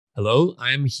Hello,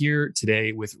 I'm here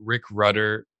today with Rick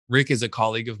Rutter. Rick is a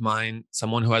colleague of mine,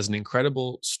 someone who has an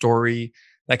incredible story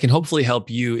that can hopefully help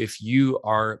you if you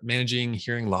are managing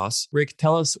hearing loss. Rick,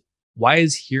 tell us, why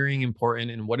is hearing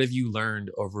important and what have you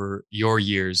learned over your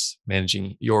years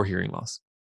managing your hearing loss?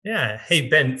 Yeah. Hey,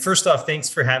 Ben, first off, thanks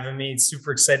for having me.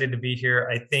 Super excited to be here.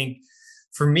 I think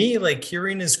for me, like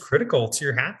hearing is critical to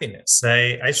your happiness.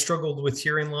 I struggled with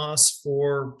hearing loss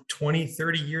for 20,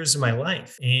 30 years of my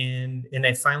life. And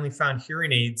I finally found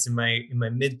hearing aids in my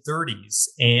mid 30s,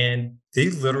 and they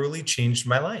literally changed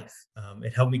my life.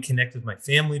 It helped me connect with my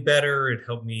family better. It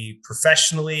helped me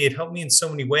professionally. It helped me in so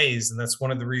many ways. And that's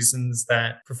one of the reasons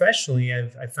that professionally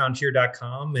I found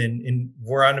here.com, and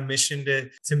we're on a mission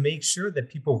to make sure that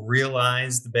people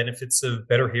realize the benefits of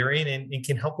better hearing and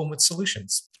can help them with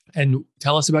solutions. And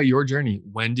tell us about your journey.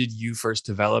 When did you first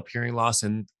develop hearing loss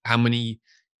and how many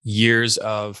years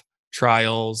of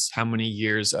trials, how many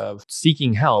years of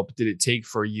seeking help did it take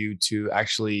for you to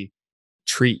actually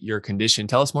treat your condition?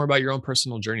 Tell us more about your own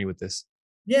personal journey with this.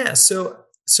 Yeah, so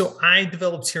I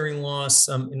developed hearing loss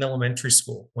in elementary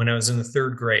school when I was in the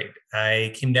third grade.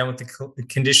 I came down with the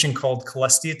condition called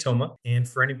cholesteatoma, and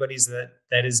for anybody's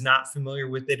that is not familiar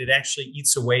with it, it actually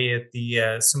eats away at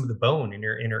the some of the bone in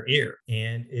your inner ear,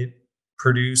 and it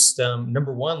produced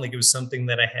number one, like it was something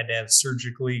that I had to have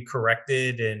surgically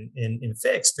corrected and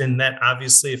fixed, and that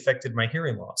obviously affected my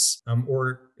hearing loss,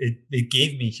 or it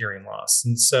gave me hearing loss.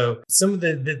 And so some of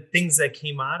the things that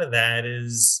came out of that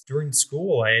is during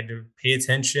school I had to pay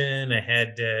attention. I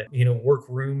had to work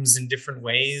rooms in different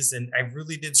ways, and I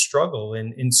really did struggle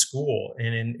in school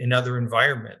and in other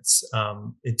environments.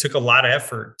 It took a lot of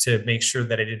effort to make sure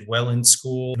that I did well in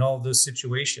school and all of those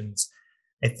situations.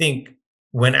 I think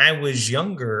when I was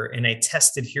younger and I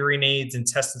tested hearing aids and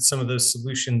tested some of those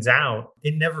solutions out,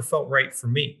 it never felt right for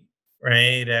me.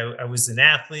 Right. I was an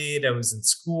athlete. I was in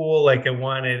school. Like I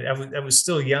was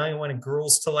still young. I wanted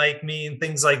girls to like me and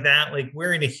things like that. Like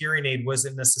wearing a hearing aid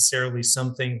wasn't necessarily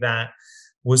something that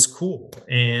was cool.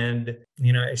 And,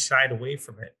 I shied away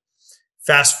from it.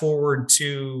 Fast forward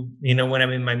to when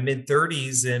I'm in my mid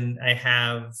 30s, and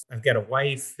I've got a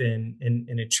wife and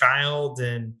a child,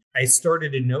 and I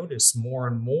started to notice more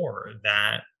and more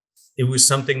that it was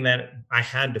something that I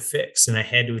had to fix and I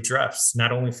had to address,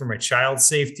 not only for my child's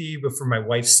safety but for my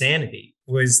wife's sanity,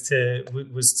 was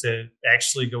to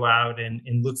actually go out and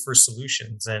look for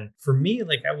solutions. And for me,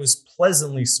 like, I was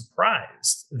pleasantly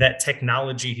surprised that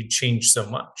technology had changed so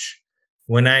much.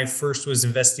 When I first was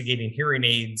investigating hearing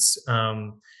aids,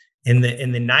 in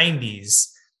the 90s,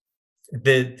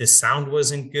 the sound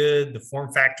wasn't good, the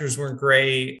form factors weren't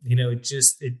great.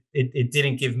 It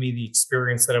didn't give me the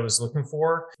experience that I was looking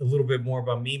for. A little bit more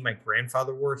about me: my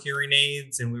grandfather wore hearing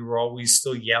aids, and we were always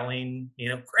still yelling,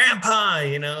 grandpa,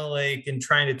 like, and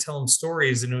trying to tell him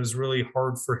stories, and it was really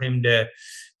hard for him to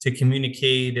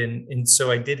communicate. And so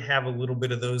I did have a little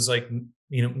bit of those, like,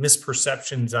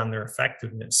 misperceptions on their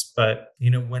effectiveness. But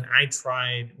when I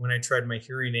tried my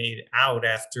hearing aid out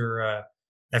after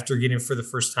getting it for the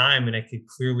first time, and I could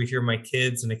clearly hear my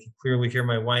kids and I could clearly hear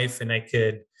my wife, and I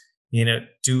could,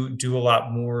 do a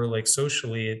lot more, like,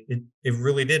 socially, it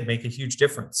really did make a huge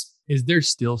difference. Is there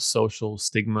still social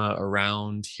stigma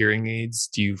around hearing aids?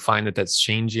 Do you find that that's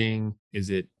changing? Is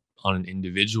it on an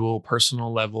individual,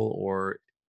 personal level, or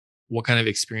what kind of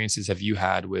experiences have you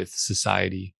had with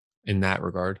society in that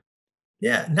regard?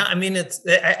 Yeah, no, I mean,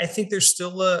 I think there's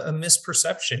still a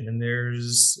misperception, and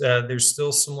there's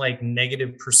still some, like,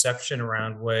 negative perception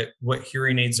around what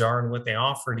hearing aids are and what they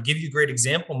offer. To give you a great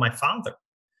example, my father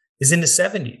is in the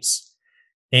 70s,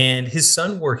 and his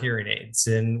son wore hearing aids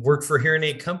and worked for a hearing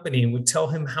aid company and would tell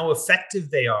him how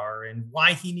effective they are and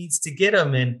why he needs to get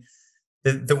them. And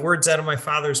the words out of my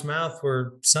father's mouth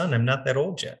were, "Son, I'm not that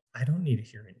old yet. I don't need a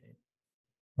hearing aid."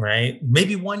 Right?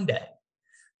 Maybe one day.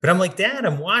 But I'm like, "Dad,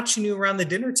 I'm watching you around the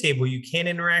dinner table. You can't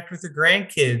interact with your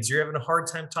grandkids. You're having a hard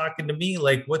time talking to me.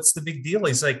 Like, what's the big deal?"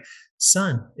 He's like,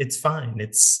 "Son, it's fine.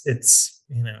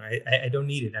 I don't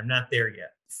need it. I'm not there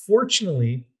yet."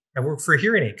 Fortunately, I work for a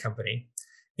hearing aid company,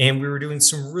 and we were doing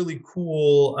some really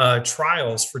cool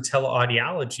trials for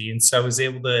teleaudiology. And so I was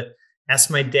able to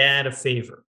ask my dad a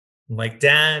favor. I'm like,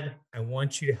 "Dad, I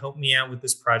want you to help me out with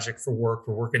this project for work.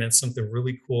 We're working on something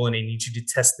really cool, and I need you to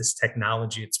test this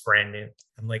technology. It's brand new."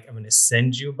 I'm like, "I'm going to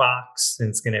send you a box, and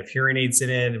it's going to have hearing aids in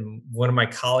it. And one of my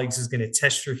colleagues is going to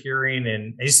test your hearing.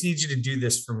 And I just need you to do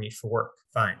this for me for work."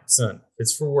 "Fine, son. If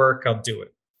it's for work, I'll do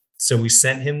it." So we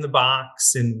sent him the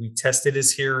box, and we tested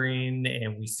his hearing,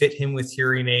 and we fit him with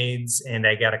hearing aids. And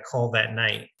I got a call that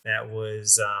night that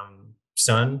was,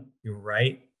 "Son, you're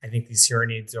right. I think these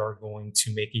hearing aids are going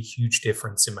to make a huge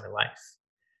difference in my life."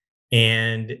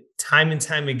 And time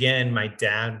again, my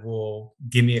dad will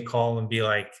give me a call and be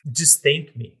like, just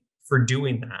thank me for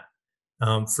doing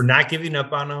that, for not giving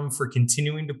up on him, for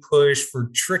continuing to push, for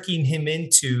tricking him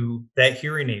into that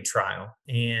hearing aid trial.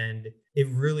 And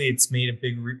it's made a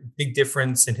big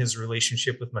difference in his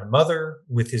relationship with my mother,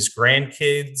 with his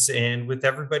grandkids, and with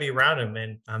everybody around him.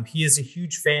 And he is a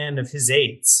huge fan of his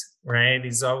aids. Right.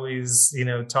 He's always,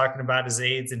 talking about his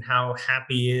aids and how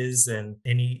happy he is. And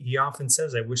he often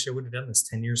says, I wish I would have done this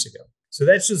 10 years ago. So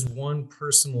that's just one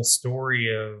personal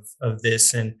story of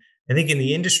this. And I think in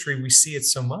the industry, we see it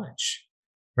so much,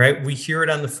 right? We hear it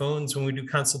on the phones when we do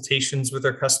consultations with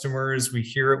our customers. We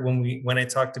hear it when I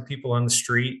talk to people on the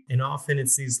street. And often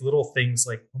it's these little things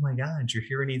like, oh my God, your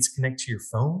hearing aids connect to your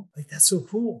phone. Like, that's so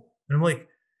cool. And I'm like,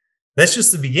 that's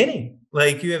just the beginning.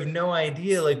 Like, you have no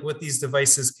idea like what these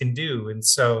devices can do. And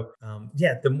so,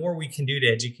 yeah, the more we can do to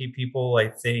educate people, I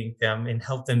think, and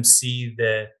help them see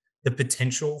the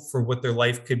potential for what their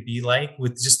life could be like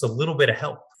with just a little bit of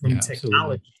help from Yeah, absolutely.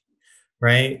 technology,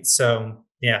 right? So,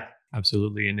 yeah.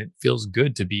 Absolutely. And it feels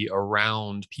good to be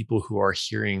around people who are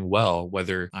hearing well.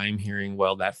 Whether I'm hearing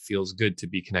well, that feels good to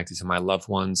be connected to my loved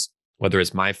ones, whether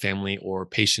it's my family or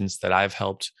patients that I've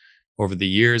helped over the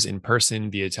years in person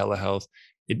via telehealth.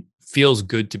 It feels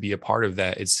good to be a part of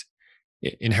that. It's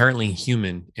inherently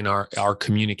human in our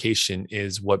communication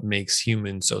is what makes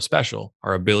humans so special.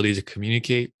 Our ability to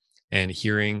communicate and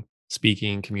hearing,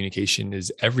 speaking, communication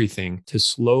is everything. To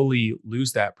slowly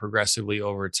lose that progressively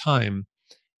over time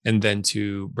and then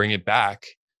to bring it back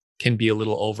can be a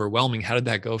little overwhelming. How did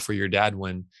that go for your dad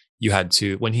when he had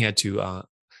to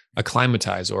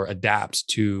acclimatize or adapt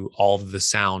to all of the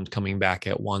sound coming back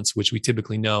at once, which we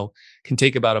typically know can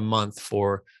take about a month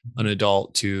for an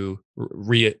adult to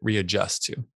readjust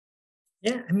to?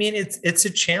 Yeah, I mean it's a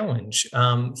challenge.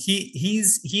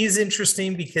 He's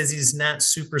interesting because he's not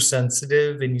super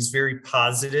sensitive and he's very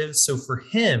positive. So for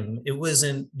him, it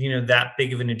wasn't that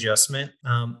big of an adjustment.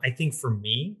 I think for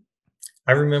me,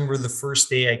 I remember the first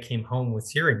day I came home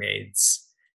with hearing aids,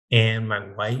 and my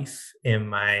wife and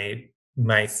my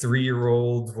 3-year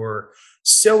old were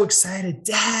so excited.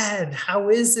 Dad, how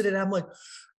is it? And I'm like,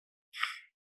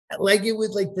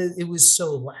 it was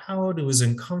so loud, it was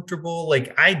uncomfortable.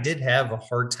 Like, I did have a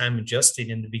hard time adjusting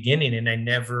in the beginning, and I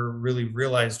never really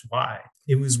realized why.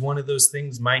 It was one of those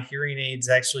things. My hearing aids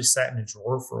actually sat in a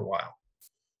drawer for a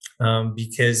while,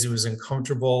 because it was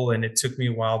uncomfortable and it took me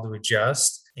a while to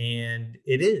adjust. And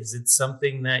it's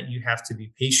something that you have to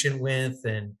be patient with.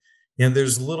 And,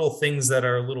 there's little things that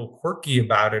are a little quirky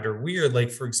about it or weird. Like,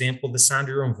 for example, the sound of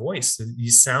your own voice. You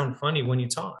sound funny when you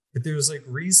talk, but there's like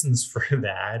reasons for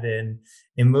that. And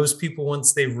most people,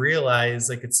 once they realize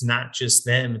like it's not just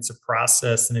them, it's a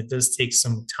process, and it does take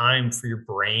some time for your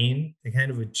brain to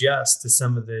kind of adjust to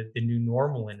some of the new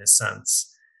normal in a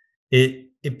sense.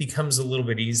 It becomes a little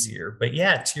bit easier. But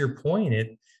yeah, to your point,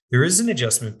 there is an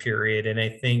adjustment period, and I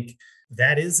think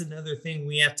that is another thing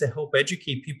we have to help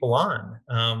educate people on.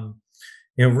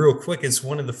 Real quick, it's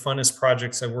one of the funnest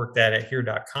projects I worked at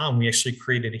here.com. We actually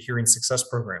created a hearing success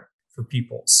program for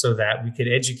people so that we could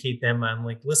educate them on,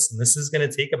 like, listen, this is going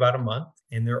to take about a month,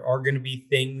 and there are going to be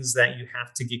things that you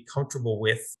have to get comfortable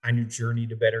with on your journey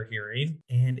to better hearing.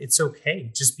 And it's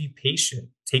okay. Just be patient.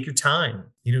 Take your time.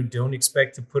 Don't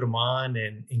expect to put them on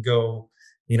and go,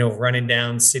 running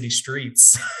down city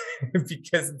streets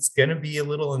because it's going to be a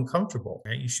little uncomfortable.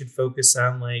 Right? You should focus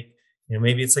on, like,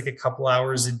 maybe it's like a couple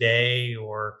hours a day,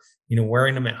 or,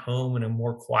 wearing them at home in a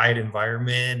more quiet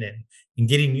environment, and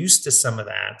getting used to some of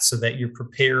that so that you're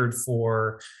prepared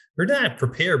for, or not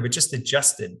prepared, but just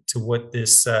adjusted to what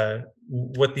these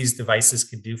devices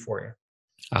can do for you.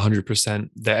 100%.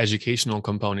 The educational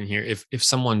component here. If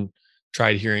someone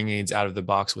tried hearing aids out of the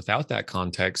box without that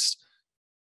context,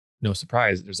 no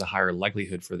surprise, there's a higher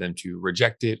likelihood for them to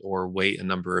reject it or wait a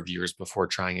number of years before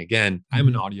trying again. I'm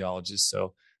an Mhm. audiologist,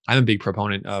 so I'm a big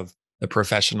proponent of the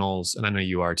professionals, and I know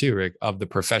you are too, Rick, of the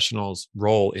professionals'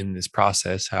 role in this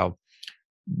process, how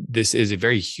this is a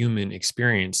very human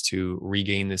experience to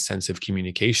regain this sense of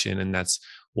communication. And that's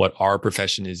what our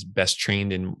profession is best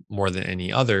trained in more than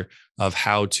any other, of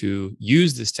how to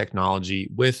use this technology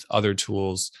with other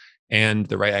tools and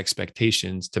the right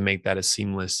expectations to make that a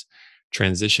seamless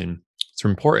transition. It's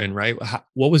important, right?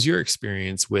 What was your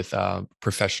experience with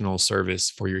professional service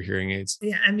for your hearing aids?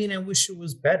 Yeah, I mean, I wish it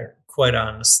was better, quite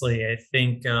honestly. I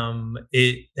think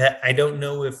I don't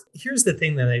know if here's the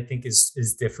thing that I think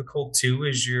is difficult too,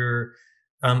 is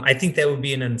I think that would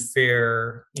be an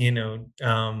unfair,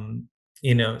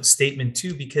 statement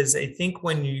too, because I think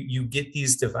when you get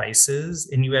these devices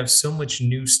and you have so much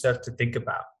new stuff to think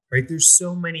about, right? There's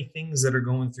so many things that are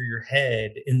going through your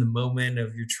head in the moment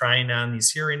of you're trying on these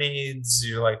hearing aids.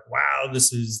 You're like, wow,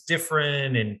 this is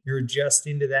different. And you're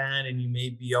adjusting to that. And you may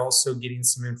be also getting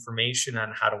some information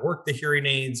on how to work the hearing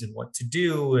aids and what to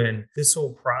do. And this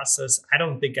whole process, I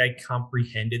don't think I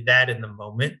comprehended that in the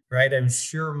moment, right? I'm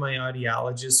sure my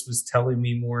audiologist was telling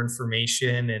me more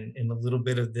information and a little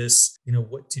bit of this,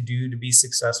 what to do to be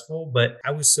successful. But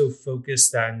I was so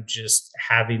focused on just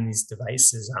having these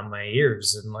devices on my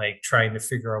ears and like trying to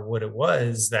figure out what it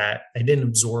was that I didn't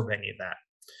absorb any of that.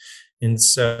 And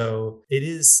so it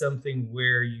is something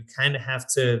where you kind of have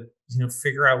to,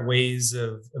 figure out ways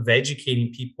of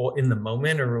educating people in the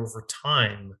moment or over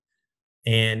time.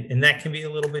 And that can be a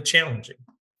little bit challenging.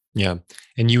 Yeah.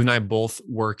 And you and I both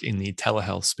work in the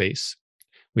telehealth space.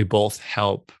 We both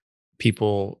help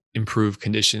people improve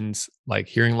conditions like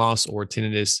hearing loss or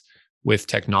tinnitus with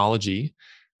technology.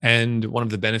 And one of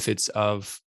the benefits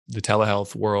of the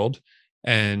telehealth world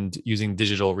and using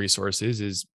digital resources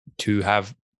is to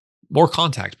have more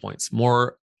contact points,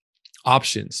 more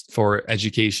options for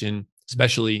education,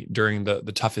 especially during the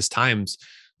toughest times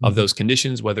of Mhm. those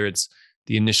conditions, whether it's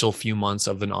the initial few months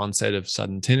of an onset of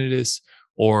sudden tinnitus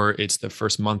or it's the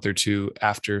first month or two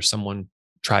after someone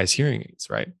tries hearing aids,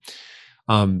 right?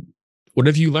 Um, what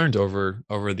have you learned over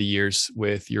the years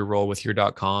with your role with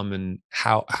Here.com and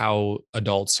how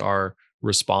adults are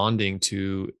responding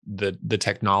to the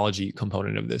technology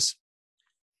component of this?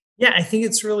 Yeah, I think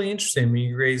it's really interesting. I mean,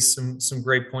 you raised some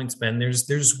great points, Ben.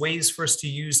 There's ways for us to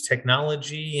use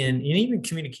technology and even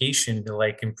communication to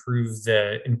like improve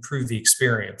the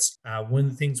experience. One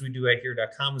of the things we do at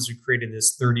Here.com is we created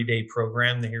this 30-day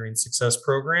program, the Hearing Success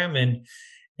Program, and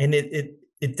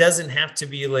it doesn't have to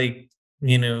be like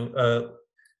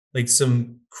like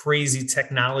some crazy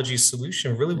technology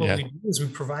solution. Really, what Yeah. we do is we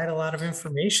provide a lot of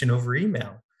information over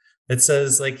email that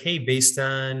says like, hey, based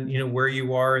on where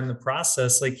you are in the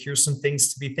process, like here's some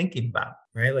things to be thinking about,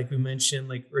 right? Like we mentioned,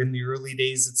 like in the early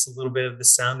days, it's a little bit of the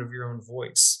sound of your own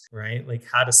voice, right? Like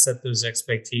how to set those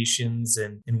expectations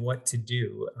and what to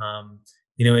do.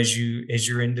 As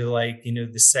you're into like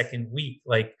the second week,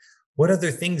 like what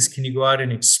other things can you go out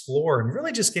and explore and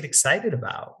really just get excited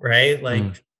about, right? Mm.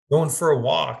 Like going for a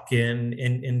walk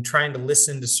and trying to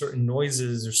listen to certain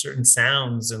noises or certain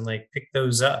sounds and like pick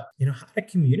those up. How to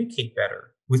communicate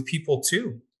better with people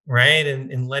too, right?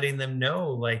 And letting them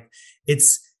know like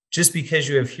it's just because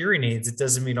you have hearing aids, it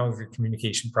doesn't mean all of your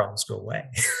communication problems go away.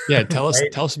 Yeah, tell us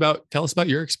Right. tell us about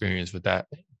your experience with that.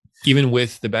 Even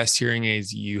with the best hearing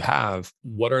aids you have,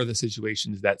 what are the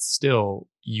situations that still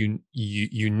you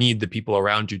need the people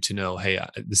around you to know, hey,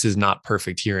 this is not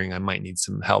perfect hearing. I might need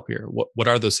some help here. What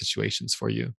are those situations for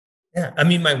you? Yeah, I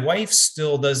mean, my wife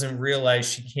still doesn't realize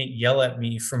she can't yell at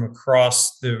me from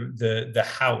across the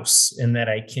house, and that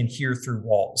I can hear through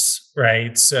walls,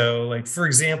 right? So, like for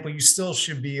example, you still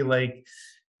should be like,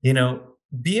 you know,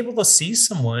 be able to see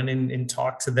someone and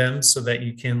talk to them so that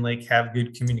you can like have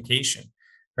good communication,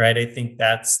 right? I think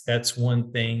that's one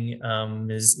thing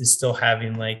is still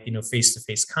having like face to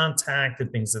face contact and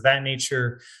things of that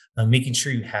nature, making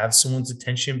sure you have someone's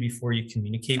attention before you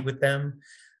communicate with them.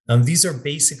 These are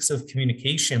basics of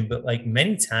communication, but like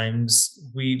many times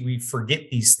we forget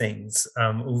these things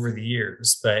over the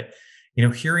years. But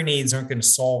hearing aids aren't going to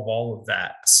solve all of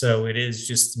that, so it is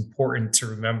just important to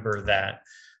remember that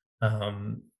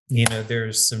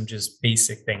there's some just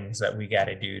basic things that we got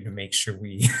to do to make sure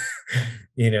we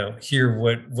hear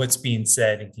what's being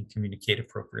said and can communicate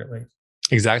appropriately.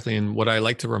 Exactly. And what I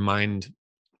like to remind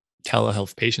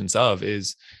telehealth patients of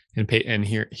is,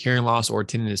 hearing loss or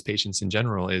tinnitus patients in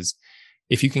general, is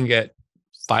if you can get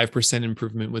 5%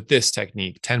 improvement with this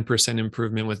technique, 10%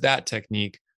 improvement with that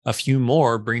technique, a few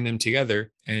more, bring them together,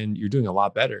 and you're doing a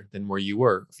lot better than where you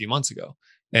were a few months ago.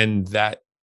 And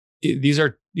these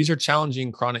are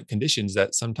challenging chronic conditions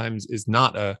that sometimes is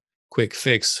not a quick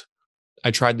fix.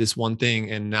 I tried this one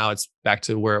thing and now it's back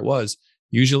to where it was.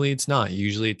 Usually it's not.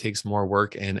 Usually it takes more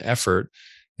work and effort.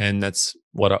 And that's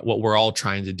what we're all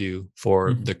trying to do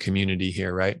for Mhm. the community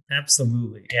here, right?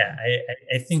 Absolutely. Yeah.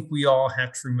 I think we all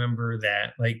have to remember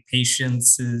that like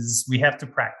patience is, we have to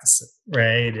practice it,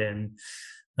 right? And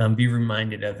be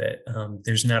reminded of it.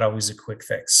 There's not always a quick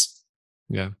fix.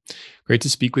 Yeah. Great to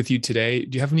speak with you today.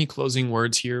 Do you have any closing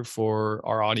words here for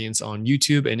our audience on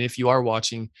YouTube? And if you are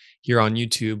watching here on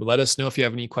YouTube, let us know if you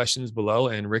have any questions below,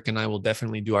 and Rick and I will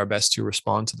definitely do our best to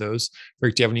respond to those.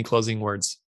 Rick, do you have any closing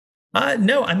words?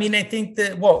 No, I mean, I think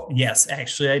that, well, yes,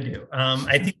 actually I do.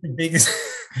 I think the biggest,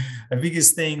 the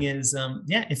biggest thing is,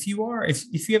 yeah, if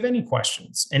you have any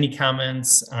questions, any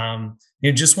comments,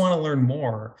 just want to learn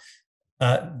more,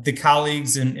 The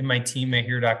colleagues in my team at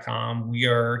here.com, we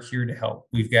are here to help.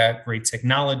 We've got great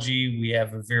technology. We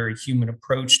have a very human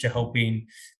approach to helping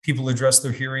people address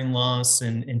their hearing loss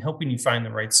and helping you find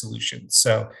the right solution.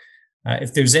 So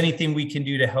if there's anything we can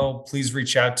do to help, please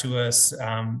reach out to us,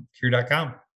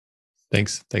 here.com.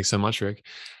 Thanks. Thanks so much, Rick.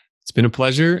 It's been a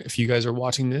pleasure. If you guys are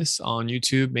watching this on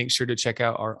YouTube, make sure to check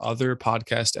out our other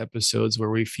podcast episodes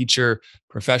where we feature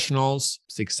professionals,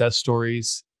 success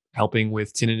stories, helping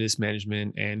with tinnitus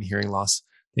management and hearing loss.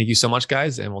 Thank you so much,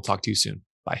 guys, and we'll talk to you soon.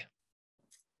 Bye.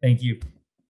 Thank you.